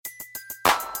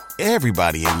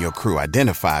Everybody in your crew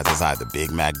identifies as either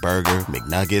Big Mac Burger,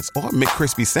 McNuggets, or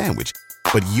McCrispy Sandwich.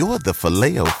 But you're the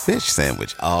Filet-O-Fish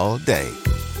Sandwich all day.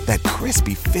 That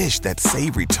crispy fish, that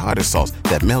savory tartar sauce,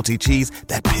 that melty cheese,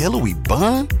 that pillowy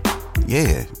bun.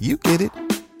 Yeah, you get it.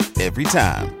 Every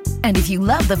time. And if you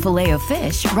love the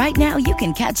Filet-O-Fish, right now you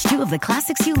can catch 2 of the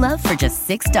classics you love for just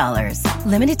 $6.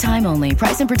 Limited time only.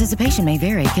 Price and participation may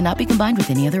vary. Cannot be combined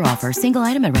with any other offer. Single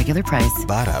item at regular price.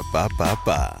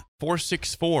 Ba-da-ba-ba-ba.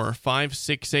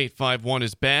 464-56851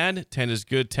 is bad. 10 is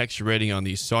good. Text your rating on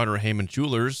the Sauter Heyman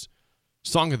Jewelers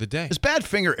Song of the Day. Is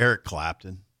Badfinger Eric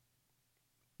Clapton?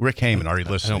 Rick Heyman, are you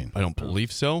listening? I don't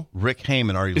believe so. Rick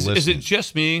Heyman, are you listening? Is it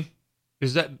just me?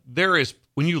 Is that there is,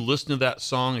 when you listen to that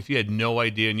song, if you had no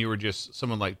idea and you were just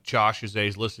someone like Josh's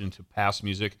age listening to past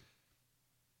music,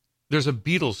 there's a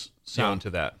Beatles sound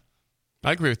to that.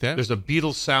 I agree with that. There's a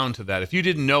Beatles sound to that. If you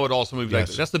didn't know it all, somebody would be like,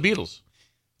 that's the Beatles.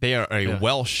 They are a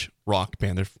Welsh rock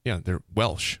band. They're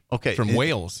Welsh. Okay, from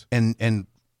Wales. And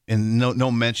no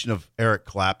mention of Eric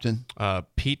Clapton.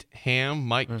 Pete Ham,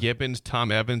 Mike Gibbons,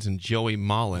 Tom Evans, and Joey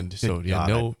Molland. So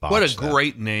what a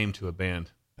great name to a band.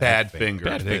 Badfinger.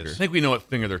 Badfinger. I think we know what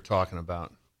finger they're talking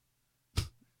about.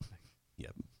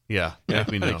 Yep. Yeah, I think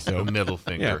we know. So. Middle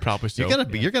finger. Yeah, probably so.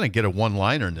 You're gonna get a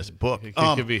one-liner in this book. It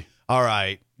could be. All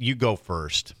right, you go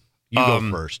first. Go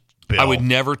first, Bill. I would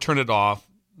never turn it off.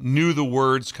 Knew the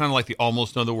words, kind of like the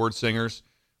almost know the word singers.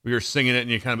 We were singing it,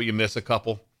 and you miss a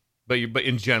couple, but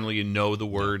in general you know the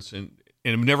words, and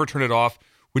never turn it off.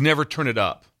 Would never turn it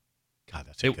up. God,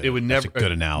 that's it would never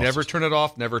good analysis. Never turn it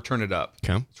off. Never turn it up.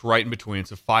 Okay. It's right in between.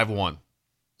 It's a 5-1.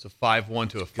 It's a 5-1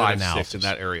 to a 5-6 in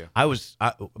that area.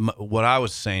 What I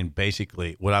was saying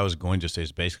basically, what I was going to say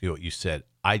is basically what you said.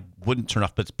 I wouldn't turn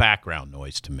off, but it's background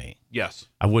noise to me. Yes.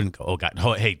 I wouldn't go,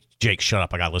 hey, Jake, shut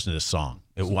up. I got to listen to this song.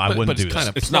 I wouldn't do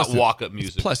this. It's not walk-up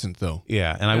music. It's pleasant, though.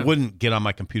 Yeah, and I wouldn't get on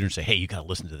my computer and say, hey, you got to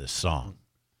listen to this song.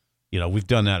 We've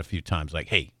done that a few times. Like,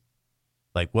 hey,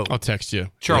 what? I'll text you.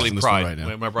 Charlie Pride. Right now.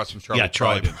 I brought some Charlie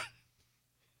Pride.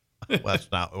 Well,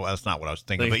 that's not what I was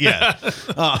thinking, but yeah.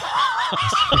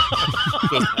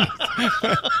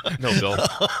 No, Bill.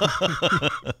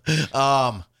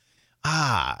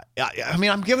 I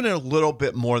mean, I'm giving it a little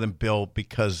bit more than Bill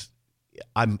because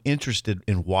I'm interested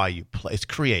in why you play. It's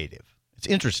creative. It's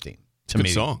interesting to me.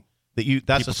 Good song. That's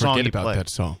People a song forget you about play. that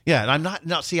song. Yeah, and I'm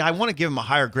not. See, I want to give him a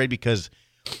higher grade because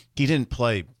he didn't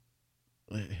play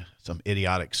some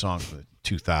idiotic song from the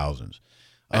 2000s.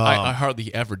 I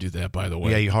hardly ever do that, by the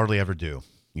way. Yeah, you hardly ever do.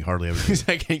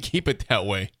 I can't keep it that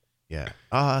way. Yeah.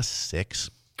 6.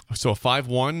 So a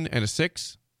 5-1 and a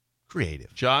 6.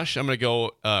 Creative. Josh, I'm going to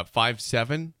go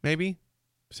 5-7, maybe.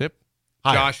 Sip.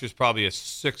 Higher. Josh is probably a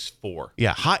 6-4.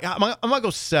 Yeah. High. I'm gonna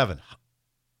go 7.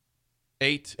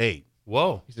 8. 8.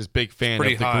 Whoa. He's a big fan of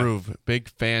the groove. Big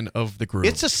fan of the groove.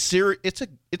 It's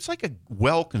it's like a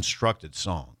well constructed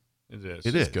song. It is.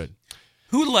 It is good.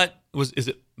 Who is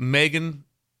it Megan?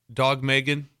 Dog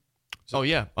Megan? Oh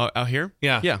yeah, out here.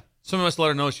 Yeah. Someone must let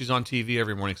her know she's on TV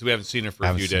every morning because we haven't seen her for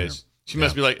a few days. She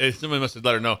must be like, somebody must have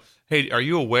let her know. Hey, are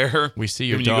you aware? We see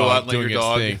your when dog you go out and let doing your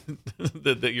dog its thing.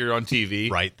 that you're on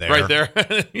TV. Right there. Right there.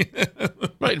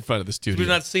 Right in front of the studio. We've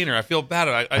not seen her. I feel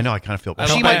bad. I know. I kind of feel bad.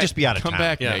 Come She back. might just be out of Come town.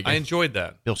 back, Yeah, Megan. I enjoyed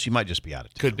that. Bill, she might just be out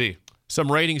of town. Could be.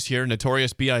 Some ratings here.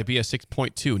 Notorious B.I.B. a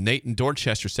 6.2. Nate in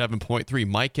Dorchester 7.3.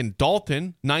 Mike in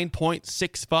Dalton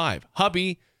 9.65.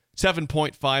 Hubby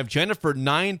 7.5. Jennifer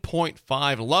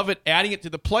 9.5. Love it. Adding it to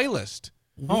the playlist.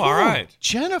 Oh, all right.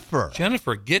 Jennifer,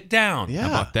 get down. Yeah. How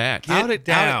about that? Get out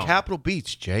at Capitol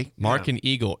Beach, Jake. Mark and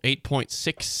Eagle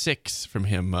 8.66 from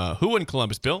him. Who in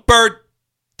Columbus, Bill? Bird.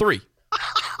 3.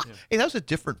 Hey, that was a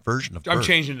different version of Bird. I'm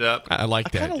changing it up. I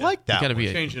like that. I kind of like that.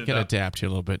 You got to adapt here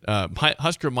a little bit.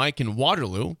 Husker Mike in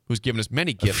Waterloo, who's given us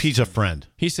many gifts. He's a friend.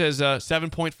 He says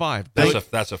 7.5.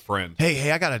 That's a friend. Hey,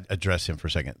 I got to address him for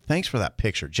a second. Thanks for that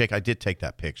picture. Jake, I did take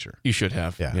that picture. You should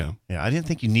have. Yeah. I didn't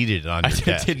think you needed it on your desk.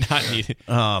 I did not need it.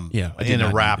 In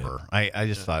a wrapper. I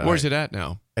just thought. Where's it at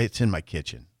now? It's in my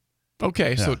kitchen.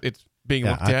 Okay, so it's being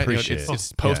looked I at. appreciate it.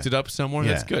 It's posted up somewhere.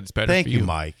 Yeah. That's good. It's better Thank for you,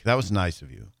 Mike. That was nice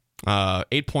of you.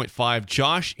 8.5.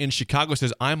 Josh in Chicago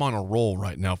says, I'm on a roll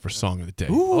right now for Song of the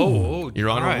Day. Ooh. You're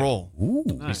on all right. a roll. Ooh.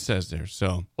 He says there.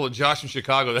 So Well, Josh in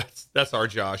Chicago, that's our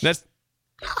Josh. that's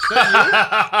yes,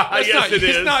 not, it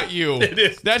it's is. not you. It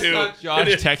is That's too. not Josh It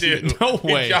is texting. too. No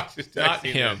way. Josh is texting not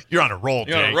him. me. You're on a roll,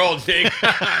 You're on Jake. a roll, Jake.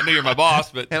 I know you're my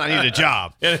boss, but And I need a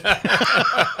job.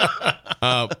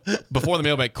 Before the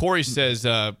mailbag, Corey says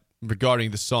regarding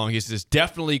the song, he says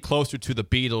definitely closer to the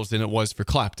Beatles than it was for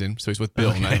Clapton. So he's with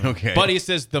Bill. Okay. But he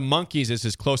says the Monkees is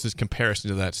his closest comparison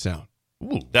to that sound.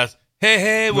 Ooh. that's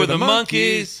Hey, we're the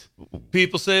monkeys.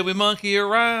 People say we monkey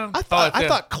around. I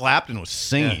thought Clapton was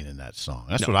singing in that song.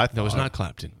 That's what I thought. No, it was not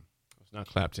Clapton. It was not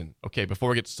Clapton. Okay, before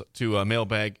we get to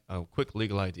mailbag, a quick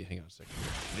legal ID. Hang on a second.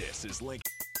 This is Link.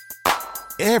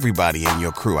 Everybody in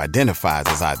your crew identifies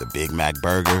as either Big Mac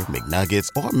Burger, McNuggets,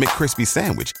 or McCrispy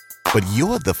Sandwich. But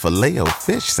you're the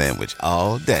Filet-O-Fish Sandwich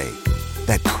all day.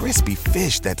 That crispy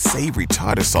fish, that savory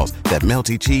tartar sauce, that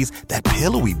melty cheese, that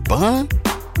pillowy bun.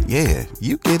 Yeah,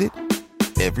 you get it.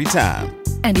 Every time.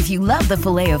 And if you love the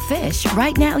Filet-O-Fish,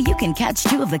 right now you can catch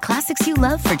 2 of the classics you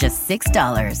love for just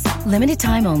 $6. Limited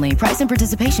time only. Price and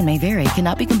participation may vary.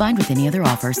 Cannot be combined with any other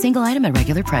offer. Single item at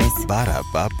regular price.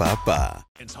 Ba-da-ba-ba-ba.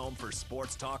 It's home for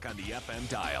sports talk on the FM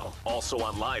dial. Also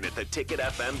online at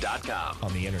theticketfm.com.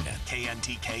 On the internet.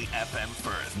 KNTK FM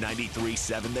Firth.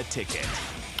 93.7 The Ticket.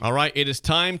 All right, it is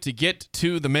time to get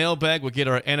to the mailbag. We'll get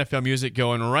our NFL music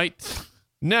going right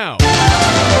now.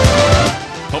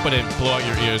 Hope I didn't blow out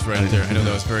your ears right there. I know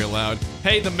that was very loud.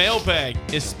 Hey, the mailbag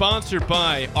is sponsored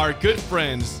by our good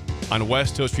friends on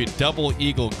West Coast Street, Double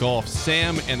Eagle Golf.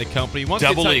 Sam and the company.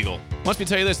 Double Eagle. Wants me to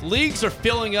tell you this. Leagues are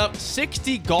filling up.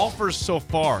 60 golfers so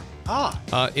far.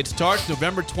 It starts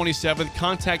November 27th.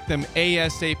 Contact them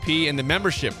ASAP. And the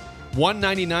membership,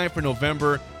 $199 for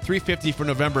November, $350 for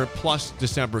November, plus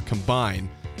December combined.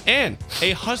 And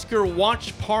a Husker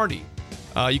watch party.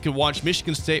 You can watch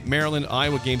Michigan State, Maryland,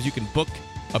 Iowa games. You can book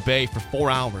a bay for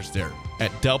 4 hours there at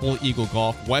Double Eagle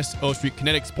Golf, West O Street,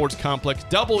 Kinetic Sports Complex,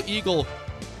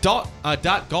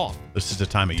 doubleeagle.golf. This is the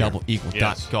time of year.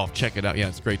 Doubleeagle.golf. Check it out. Yeah,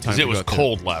 it's a great time. Because it was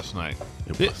cold last night.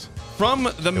 It was. From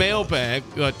the mailbag,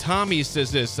 Tommy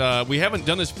says this. We haven't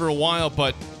done this for a while,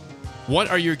 but what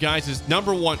are your guys'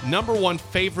 number one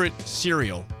favorite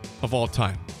cereal of all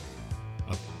time?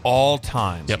 All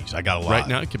time. Yep. Jeez, I got a lot. Right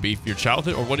now, it could be your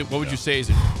childhood, or what would you say is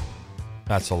it?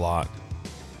 That's a lot.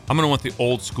 I'm going to want the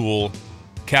old school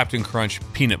Captain Crunch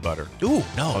peanut butter. Ooh,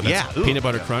 no, yeah. Peanut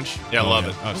butter crunch. Yeah, I love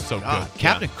it. Oh, it's so God, good.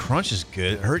 Captain Crunch is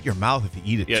good. It hurt your mouth if you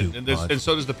eat it too much. And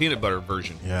so does the peanut butter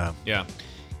version. Yeah. Yeah.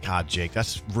 God, Jake,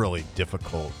 that's really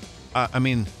difficult. I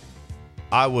mean,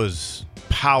 I was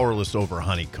powerless over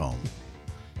honeycomb.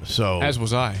 So As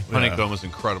was I. Honeycomb was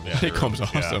incredible. Honeycomb's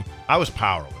awesome. I was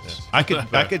powerless. Yes. I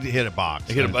could hit a box.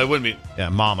 I wouldn't be. Yeah,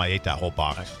 Mom, I ate that whole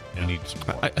box. Yeah. I need some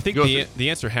more. I think the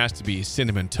answer has to be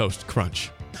Cinnamon Toast Crunch.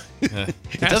 It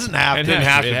doesn't have to. It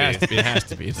has to be. It has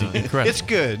to be. It's incredible. It's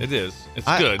good. It is. It's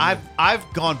good. I've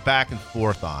gone back and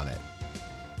forth on it.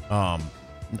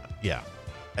 Yeah.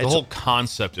 The whole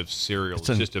concept of cereal is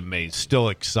just amazing. Still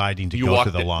exciting to You go walk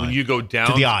to the line. when you go down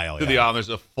to the aisle. to the aisle. There's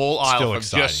a full aisle Still of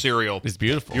exciting. just cereal. It's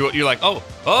beautiful. You're like, oh.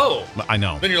 I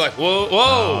know. Then you're like, whoa.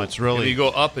 No, it's really- And you go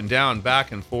up and down,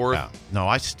 back and forth. Yeah. No,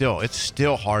 it's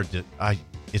still hard to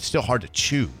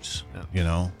choose. Yeah. You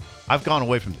know, I've gone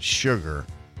away from the sugar,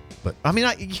 but I mean,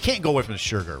 you can't go away from the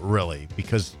sugar really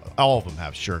because all of them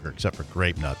have sugar except for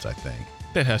grape nuts, I think.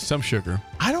 That has some sugar.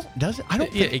 I don't. Does it? I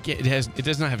don't. Yeah, think, it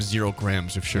does not have 0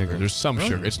 grams of sugar. There's some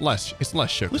sugar. It's less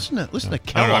sugar. Listen to I don't know,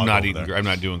 Kellogg. I'm not over eating. there. I'm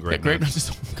not doing grape grape nuts.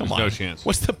 nuts. Come There's on. no chance.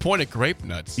 What's the point of grape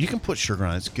nuts? You can put sugar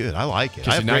on it. It's good. I like it. Just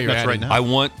I have now grape you're nuts right adding- now. I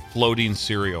want floating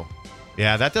cereal.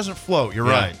 Yeah, that doesn't float. You're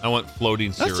right. I want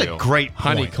floating That's cereal. a great point.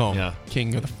 Honeycomb, Yeah.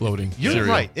 king of the floating. You're cereal.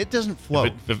 right. It doesn't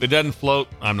float. If it doesn't float,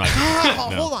 I'm not. Oh,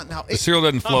 No. hold on now. The cereal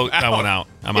doesn't float. I want out.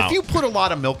 I'm if out. you put a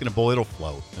lot of milk in a bowl, it'll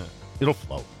float. It'll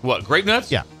float. What, grape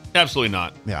nuts? Yeah. Absolutely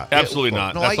not. Yeah, Absolutely it'll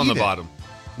not. float. No, That's I on the eat it. bottom.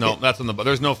 No, that's on the bottom.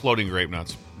 There's no floating grape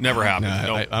nuts. Never happened.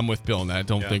 No, Nope. I'm with Bill on that. I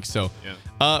don't Yeah. think so.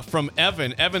 Yeah. From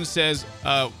Evan. Evan says,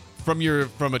 from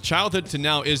a childhood to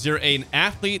now, is there an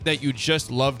athlete that you just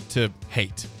love to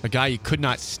hate? A guy you could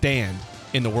not stand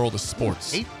in the world of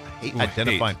sports? I hate Ooh, I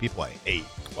identifying people I hate.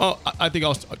 Well, I think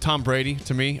Tom Brady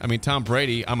to me. I mean, Tom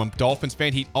Brady, I'm a Dolphins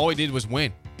fan. All he did was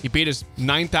win. He beat us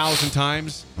 9,000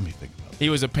 times. Let me think about it. He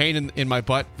was a pain in my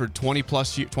butt for 20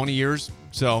 years.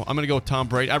 So I'm going to go with Tom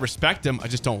Brady. I respect him. I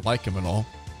just don't like him at all.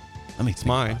 Let me think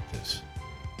mine. about this.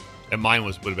 And mine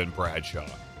would have been Bradshaw.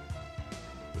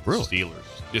 With Really? the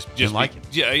Steelers. Just Didn't like him.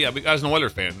 Yeah. But I was an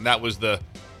Oilers fan. That was the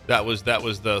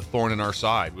thorn in our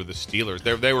side with the Steelers.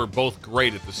 They were both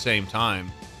great at the same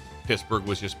time. Pittsburgh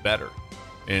was just better,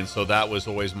 and so that was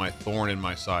always my thorn in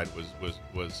my side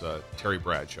was Terry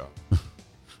Bradshaw.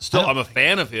 Still, I'm a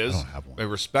fan of his. I don't have one. I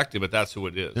respect him, but that's who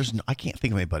it is. I can't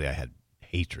think of anybody I had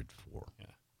hatred for. Yeah.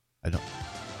 I don't.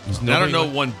 And I don't know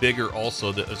one bigger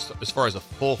also that as far as a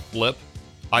full flip,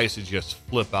 I used to just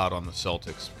flip out on the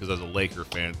Celtics because I was a Laker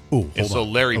fan. Ooh, and hold so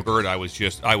on. Larry Okay. Bird, I was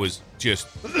just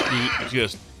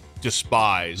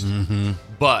despised. Mm-hmm.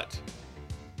 But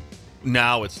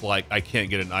now it's like I can't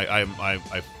get it.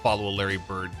 I follow a Larry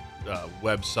Bird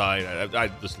website. I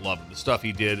just love it. The stuff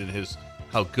he did and his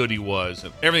how good he was,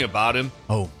 and everything about him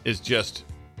is just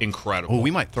incredible. Oh,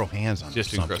 we might throw hands on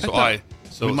just him. incredible.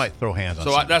 We might throw hands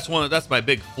on. That's my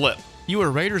big flip. You were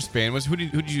a Raiders fan. Who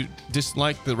did you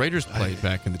dislike the Raiders played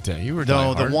back in the day? You were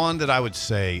no, diehard. the one that I would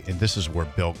say, and this is where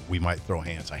Bill, we might throw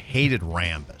hands. I hated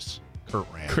Rambus,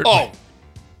 Kurt Rambus.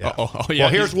 Yeah. Oh, yeah. Well,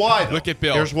 here's why. Look at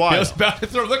Bill. Here's why. Bill's about to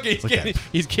throw. Look,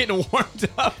 he's getting warmed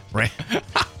up.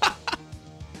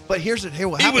 But here's what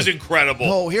happened. He was incredible.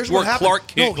 No, here's what happened. Clark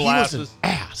Kent glasses. He was an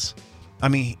ass. I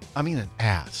mean an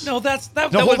ass. No, that'd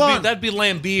be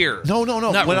Lambeer. No.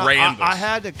 Not when Rambus.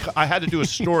 I had to do a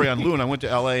story on Lou, and I went to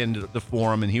L.A. and the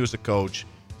forum, and he was the coach,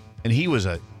 and he was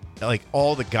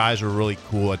all the guys were really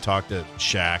cool. I talked to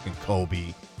Shaq and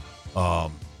Kobe.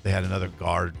 They had another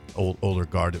guard, older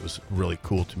guard that was really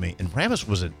cool to me, and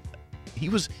Rambus he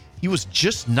was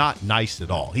just not nice at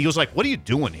all. He was like, "What are you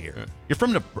doing here? You're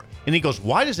from Nebraska," and he goes,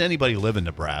 "Why does anybody live in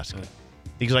Nebraska?"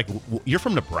 He's like, "You're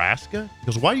from Nebraska?" He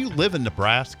goes, "Why do you live in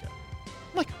Nebraska?"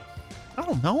 I'm like, "I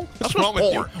don't know. What's wrong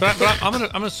with you?" But I'm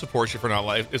gonna support you for not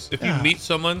life. If you meet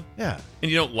someone, and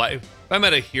you don't like, if I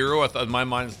met a hero, my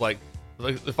mind is like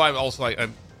if I also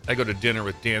I go to dinner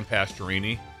with Dan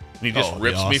Pastorini, and he just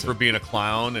rips me for being a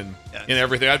clown and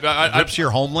everything. Rips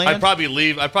your homeland. I'd probably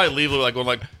leave going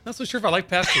like, not so sure if I like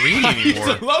Pastorini anymore.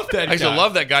 I used to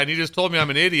love that guy, and he just told me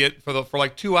I'm an idiot for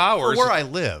like 2 hours. Where I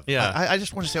live. Yeah. I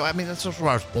just want to say, I mean, that's where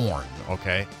I was born.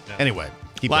 Okay. Yeah. Anyway.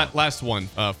 Last one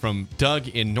from Doug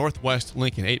in Northwest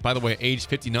Lincoln. By the way, age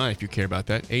 59, if you care about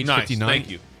that. Age 59.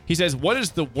 Thank you. He says, what is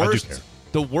the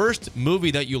worst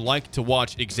movie that you like to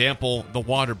watch? Example, The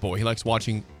Waterboy. He likes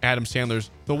watching Adam Sandler's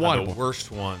The Waterboy. The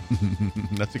worst one.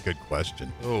 That's a good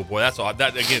question. Oh, boy, that's odd.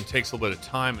 That, again, takes a little bit of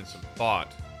time and some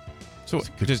thought. So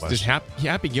does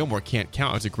Happy Gilmore can't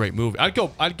count as a great movie. I'd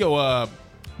go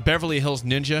Beverly Hills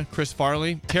Ninja, Chris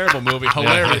Farley. Terrible movie.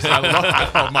 Hilarious. I love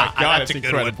it. Oh, my God. It's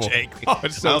incredible. Good one, Jake. Oh,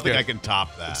 it's so I don't good. think I can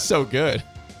top that. It's so good.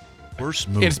 Worst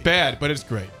movie. It's bad, but it's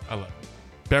great. I love it.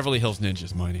 Beverly Hills Ninja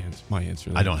is my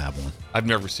answer. I don't have one. I've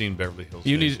never seen Beverly Hills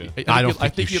Ninja. I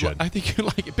think you should. I think you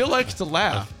like it. Bill likes to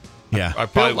laugh. Yeah.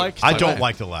 I don't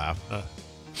like to laugh.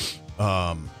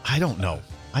 I don't know.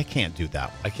 I can't do that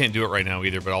one. I can't do it right now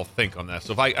either, but I'll think on that.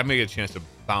 So if I may get a chance to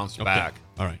bounce back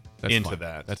all right, into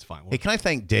that. That's fine. Hey, can I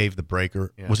thank Dave the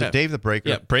Breaker? Yeah. Was it Dave the Breaker?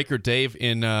 Yeah, Breaker Dave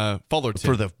in Fullerton.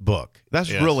 For the book. That's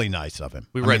really nice of him.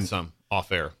 We read some off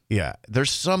air. Yeah.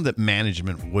 There's some that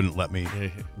management wouldn't let me.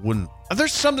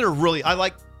 There's some that are really, I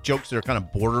like jokes that are kind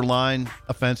of borderline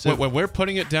offensive. When we're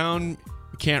putting it down,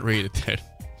 we can't read it then.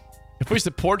 If we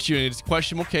support you and it's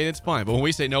questionable, okay, that's fine. But when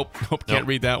we say nope, can't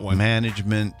read that one.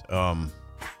 Management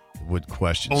would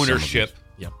question ownership.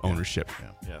 Yep, ownership.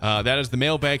 Yeah. That is the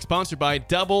mailbag, sponsored by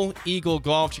Double Eagle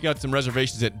Golf. Check out some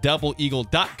reservations at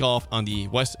doubleeagle.golf on the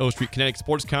West O Street Kinetic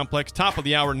Sports Complex. Top of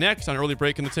the hour next on Early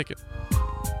Break in the Ticket.